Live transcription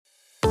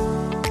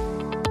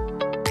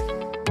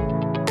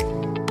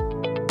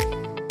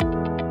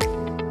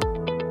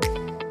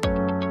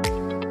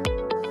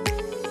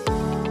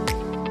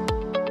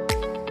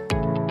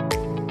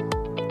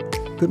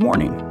Good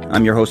morning.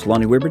 I'm your host,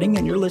 Lonnie Wibberding,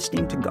 and you're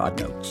listening to God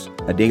Notes,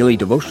 a daily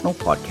devotional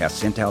podcast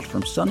sent out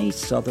from sunny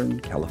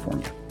Southern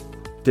California.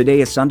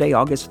 Today is Sunday,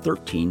 August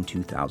 13,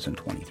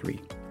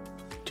 2023.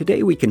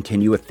 Today we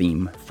continue a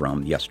theme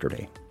from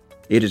yesterday.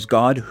 It is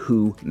God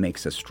who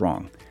makes us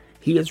strong.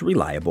 He is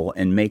reliable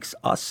and makes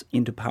us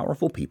into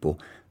powerful people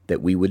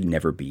that we would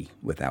never be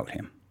without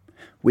Him.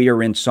 We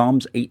are in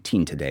Psalms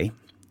 18 today.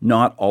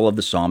 Not all of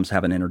the Psalms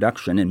have an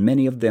introduction, and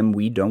many of them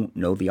we don't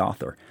know the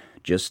author,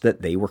 just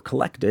that they were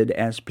collected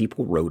as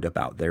people wrote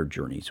about their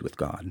journeys with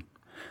God.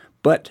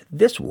 But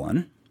this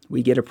one,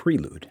 we get a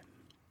prelude.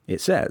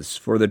 It says,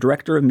 "For the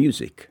director of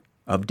music,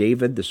 of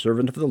David, the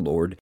servant of the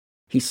Lord,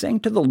 he sang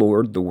to the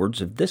Lord the words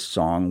of this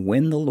song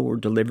when the Lord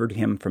delivered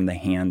him from the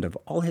hand of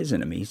all his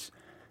enemies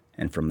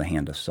and from the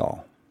hand of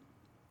Saul."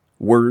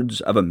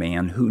 Words of a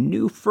man who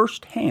knew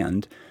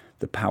firsthand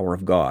the power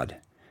of God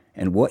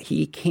and what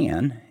He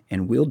can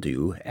and will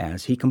do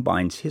as He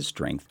combines His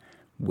strength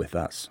with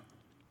us.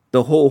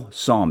 The whole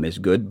psalm is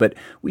good, but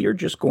we are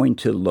just going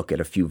to look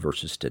at a few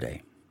verses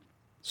today.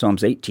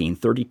 Psalms 18,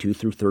 32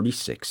 through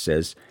 36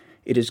 says,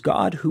 "It is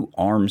God who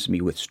arms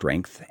me with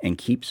strength and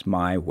keeps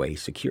my way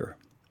secure.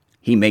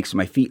 He makes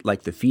my feet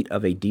like the feet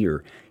of a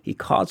deer. He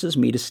causes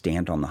me to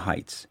stand on the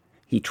heights.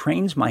 He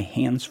trains my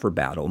hands for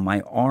battle.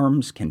 My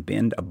arms can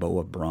bend a bow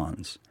of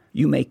bronze.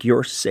 You make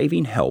your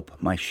saving help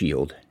my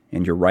shield,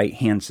 and your right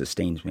hand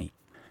sustains me.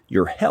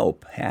 Your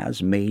help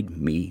has made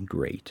me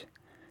great.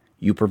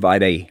 You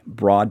provide a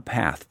broad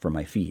path for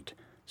my feet,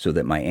 so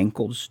that my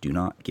ankles do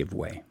not give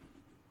way."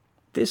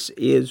 This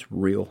is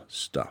real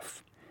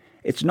stuff.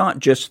 It's not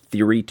just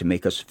theory to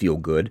make us feel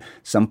good,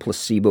 some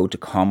placebo to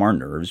calm our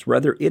nerves.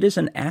 Rather, it is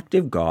an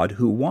active God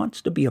who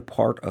wants to be a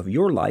part of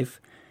your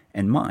life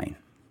and mine.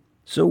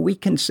 So we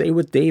can say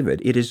with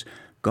David, "It is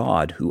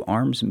God who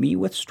arms me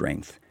with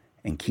strength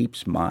and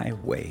keeps my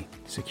way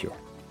secure."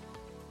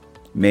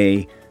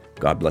 May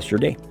God bless your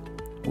day.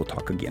 We'll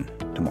talk again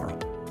tomorrow.